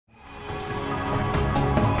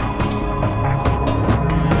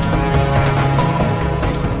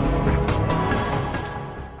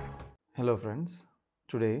Hello friends,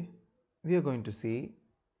 today we are going to see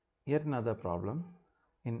yet another problem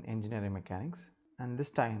in engineering mechanics, and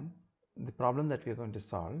this time the problem that we are going to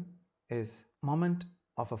solve is moment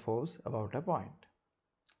of a force about a point.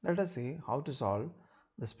 Let us see how to solve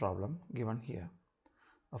this problem given here.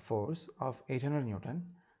 A force of 800 Newton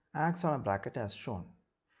acts on a bracket as shown.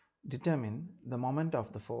 Determine the moment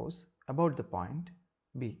of the force about the point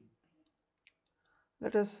B.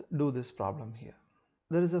 Let us do this problem here.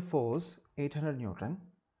 There is a force 800 Newton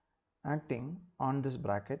acting on this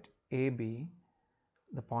bracket AB.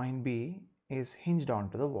 The point B is hinged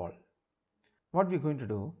onto the wall. What we're going to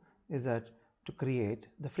do is that to create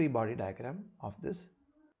the free body diagram of this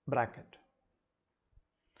bracket.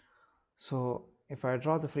 So if I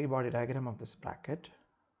draw the free body diagram of this bracket,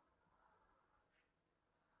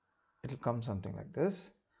 it will come something like this.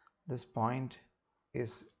 This point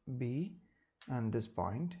is B and this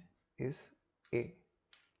point is A,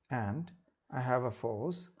 and I have a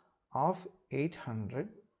force of 800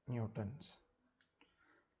 newtons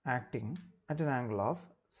acting at an angle of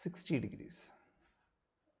 60 degrees.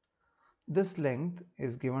 This length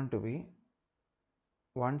is given to be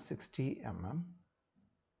 160 mm,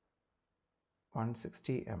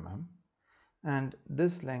 and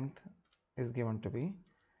this length is given to be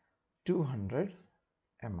 200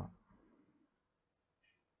 mm.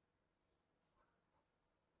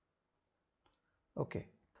 Okay,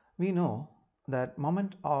 we know that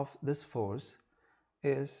moment of this force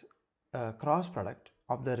is a cross product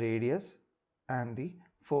of the radius and the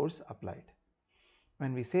force applied.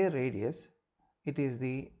 When we say radius, it is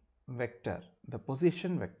the vector, the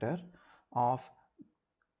position vector of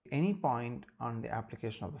any point on the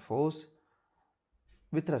application of the force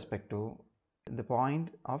with respect to the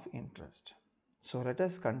point of interest. So let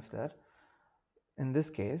us consider, in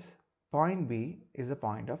this case, point B is a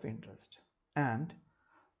point of interest and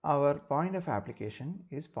our point of application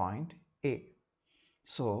is point A.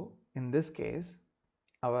 So in this case,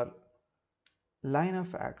 our line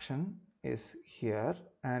of action is here,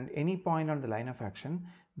 and any point on the line of action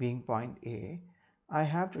being point A, I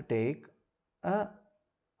have to take a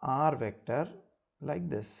R vector like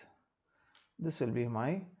this. This will be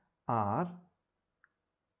my R,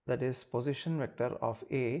 that is position vector of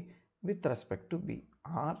A with respect to B,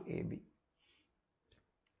 RAB.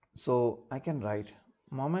 So I can write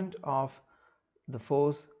moment of the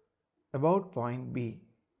force about point B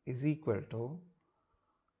is equal to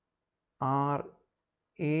RA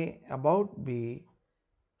about B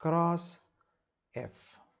cross F.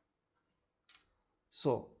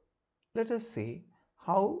 So let us see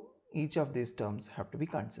how each of these terms have to be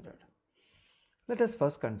considered. Let us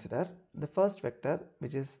first consider the first vector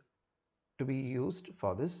which is to be used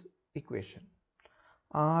for this equation,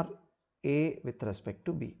 RA with respect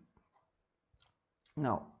to B.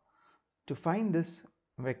 Now to find this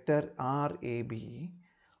vector RAB,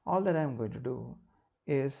 all that I am going to do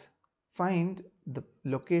is find the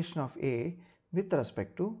location of A with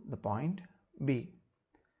respect to the point B.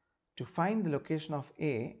 To find the location of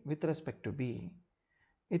A with respect to B,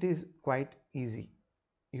 it is quite easy.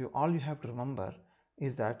 All you have to remember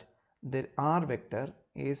is that the R vector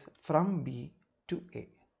is from B to A.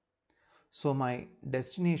 So my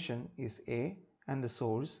destination is A and the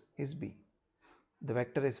source is B. The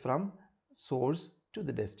vector is from source to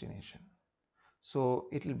the destination. So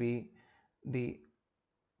it will be the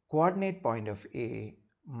coordinate point of A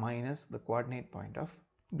minus the coordinate point of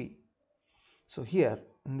B. So here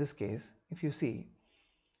in this case, if you see,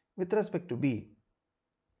 with respect to B,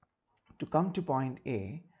 to come to point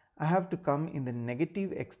A, I have to come in the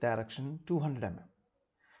negative x direction 200 mm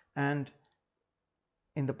and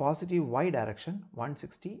in the positive y direction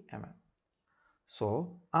 160 mm.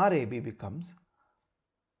 So RAB becomes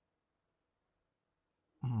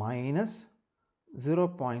minus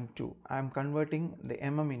 0.2. I am converting the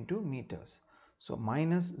mm into meters. So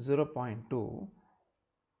minus 0.2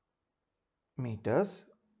 meters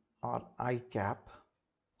or I cap,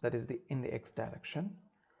 that is in the x direction,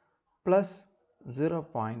 plus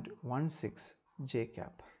 0.16 j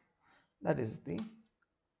cap, that is the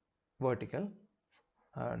vertical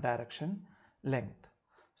direction length.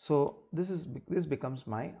 So this becomes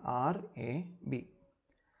my RAB.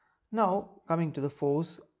 Now coming to the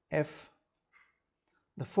force F,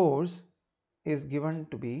 the force is given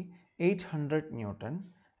to be 800 Newton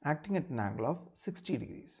acting at an angle of 60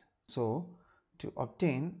 degrees. So to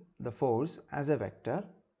obtain the force as a vector,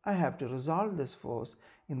 I have to resolve this force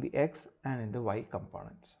in the x and in the y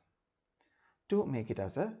components to make it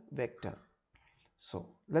as a vector. So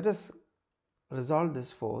let us resolve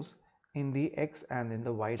this force in the x and in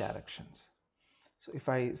the y directions. So if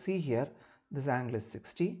I see here, this angle is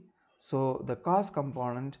 60. So the cos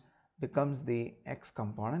component becomes the x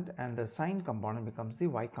component and the sine component becomes the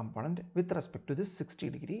y component with respect to this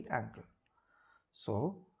 60-degree angle.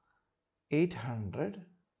 So 800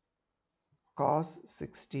 cos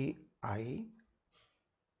 60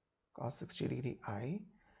 degree I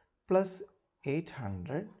plus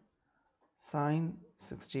 800 sine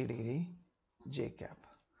 60 degree j cap.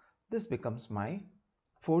 This becomes my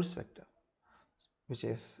force vector, which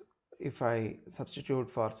is, if I substitute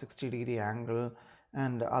for 60-degree angle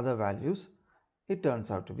and other values, it turns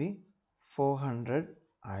out to be 400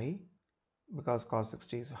 I, because cos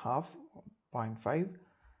 60 is half, 0.5,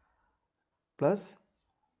 plus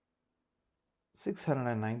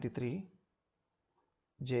 693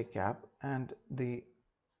 j cap, and the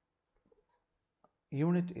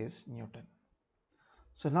unit is Newton.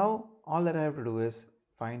 So now all that I have to do is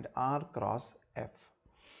find R cross F.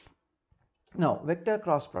 Now vector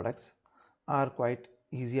cross products are quite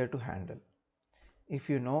easier to handle if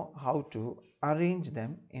you know how to arrange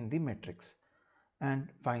them in the matrix and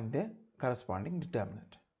find the corresponding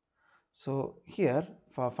determinant. So here,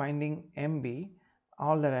 for finding MB,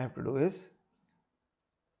 all that I have to do is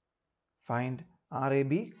find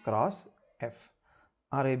RAB cross F.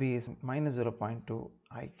 RAB is minus 0.2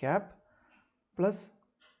 I cap plus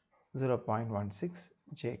 0.16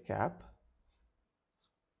 j cap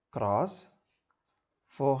cross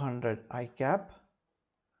 400 I cap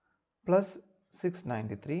plus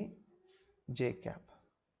 693 j cap.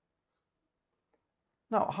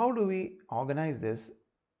 Now how do we organize this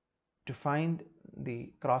to find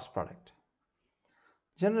the cross product?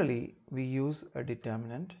 Generally we use a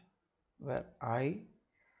determinant where I,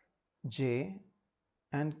 j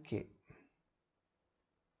and k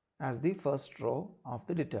as the first row of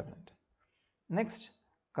the determinant. Next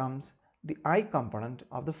comes the I component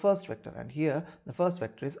of the first vector, and here the first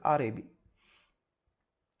vector is RAB.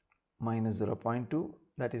 Minus 0.2,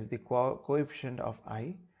 that is the coefficient of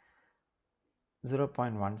I,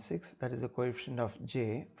 0.16, that is the coefficient of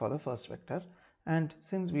j for the first vector, and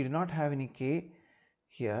since we do not have any k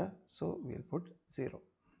here, so we will put 0.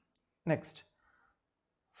 Next,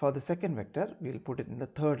 for the second vector, we will put it in the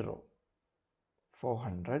third row,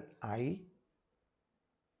 400 I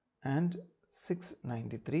and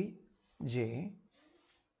 693 j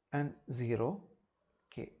and 0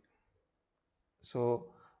 k.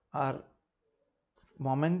 So our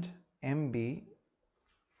moment MB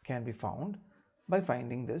can be found by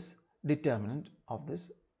finding this determinant of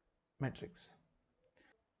this matrix.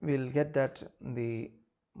 We will get that the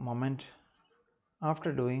moment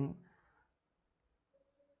after doing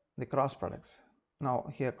the cross products.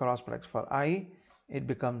 Now here cross products for I, it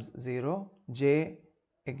becomes 0, j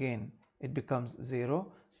again it becomes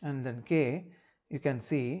 0, and then k, you can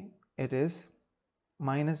see it is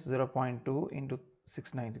minus 0.2 into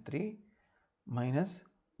 693 minus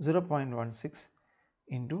 0.16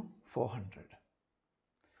 into 400.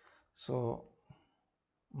 So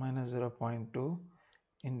minus 0.2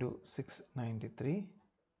 into 693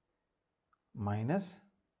 minus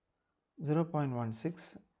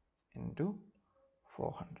 0.16 into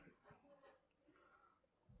 400.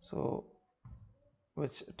 So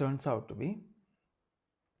which turns out to be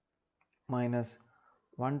minus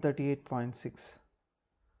 138.6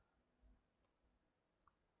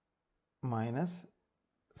 minus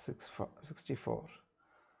 64,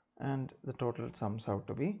 and the total sums out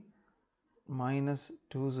to be minus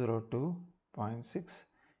 202.6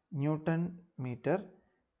 Newton meter,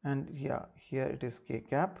 and here it is k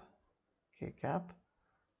cap.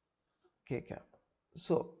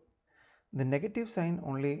 So the negative sign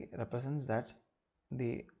only represents that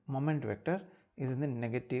the moment vector is in the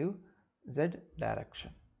negative z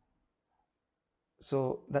direction.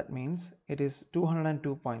 So that means it is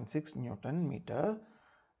 202.6 Newton meter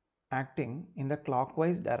acting in the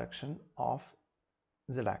clockwise direction of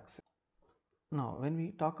z axis. Now when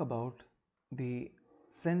we talk about the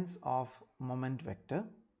sense of moment vector,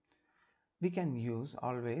 we can use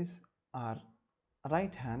always our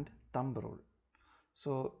right hand thumb rule.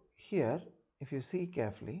 So here, if you see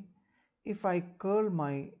carefully, if I curl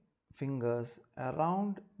my fingers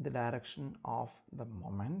around the direction of the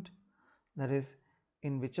moment, that is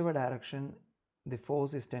in whichever direction the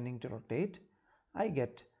force is tending to rotate, I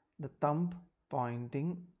get the thumb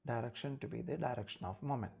pointing direction to be the direction of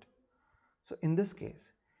moment. So in this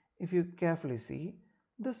case, if you carefully see,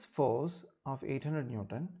 this force of 800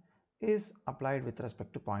 Newton is applied with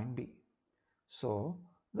respect to point B. So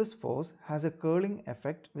this force has a curling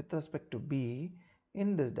effect with respect to B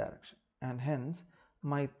in this direction, and hence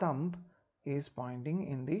my thumb is pointing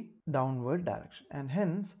in the downward direction, and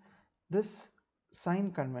hence this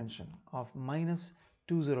sign convention of minus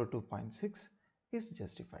 202.6 is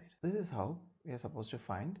justified. This is how we are supposed to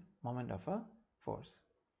find moment of a force.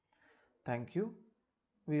 Thank you.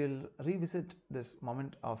 We will revisit this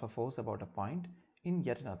moment of a force about a point in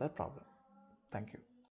yet another problem. Thank you.